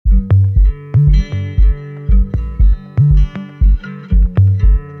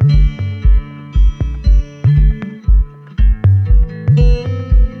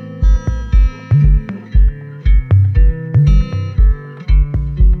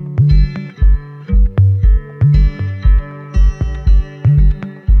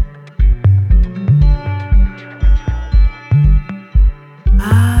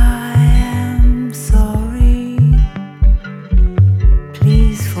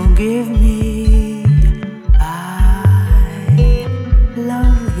forgive me. I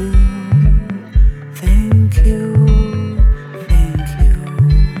love you. Thank you, thank you.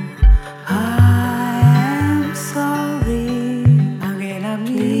 I am sorry. Again, I'm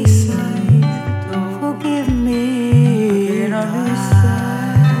forgive me. I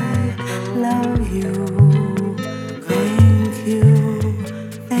love you. Thank you,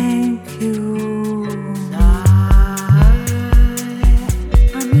 thank you.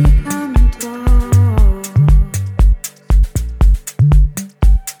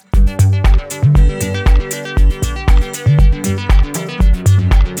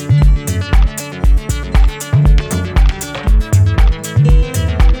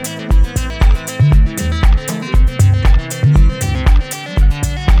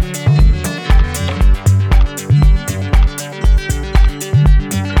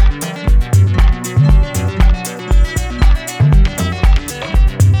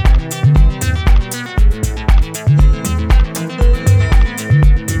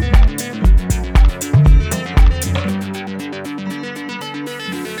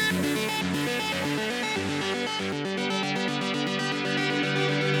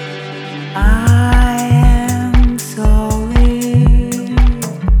 I am sorry.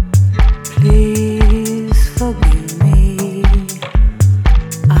 Please forgive me.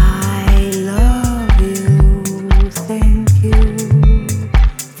 I love you. Thank you.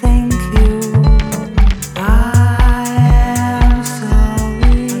 Thank you. I am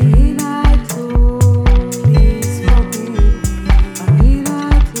sorry. Please forgive me.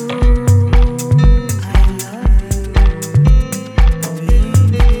 I love you.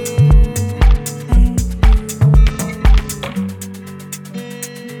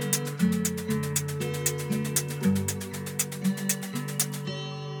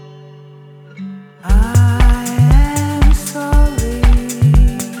 I am sorry.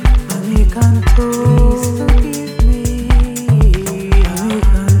 I can't please forgive me. I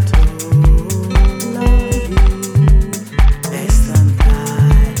can't love you. Based on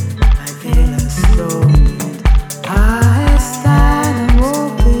that, I feel stoned. I stand and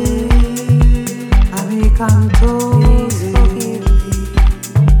walking. I can't please forgive me.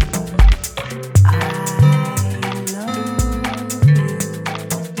 I love you.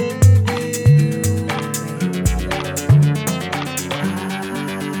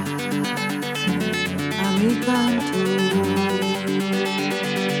 I can't